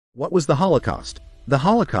What was the Holocaust? The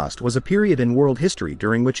Holocaust was a period in world history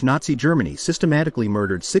during which Nazi Germany systematically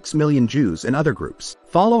murdered 6 million Jews and other groups.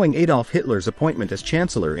 Following Adolf Hitler's appointment as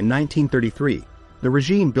Chancellor in 1933, the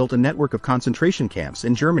regime built a network of concentration camps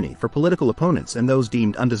in Germany for political opponents and those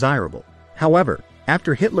deemed undesirable. However,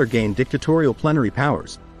 after Hitler gained dictatorial plenary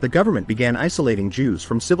powers, the government began isolating Jews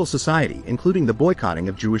from civil society, including the boycotting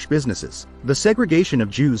of Jewish businesses. The segregation of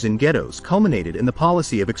Jews in ghettos culminated in the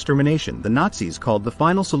policy of extermination the Nazis called the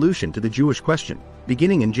final solution to the Jewish question,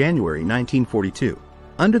 beginning in January 1942.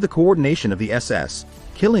 Under the coordination of the SS,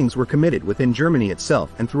 killings were committed within Germany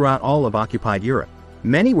itself and throughout all of occupied Europe.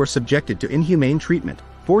 Many were subjected to inhumane treatment,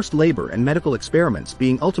 forced labor and medical experiments,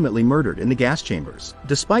 being ultimately murdered in the gas chambers.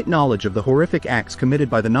 Despite knowledge of the horrific acts committed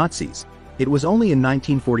by the Nazis, it was only in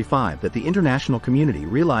 1945 that the international community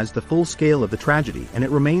realized the full scale of the tragedy, and it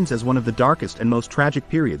remains as one of the darkest and most tragic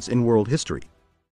periods in world history.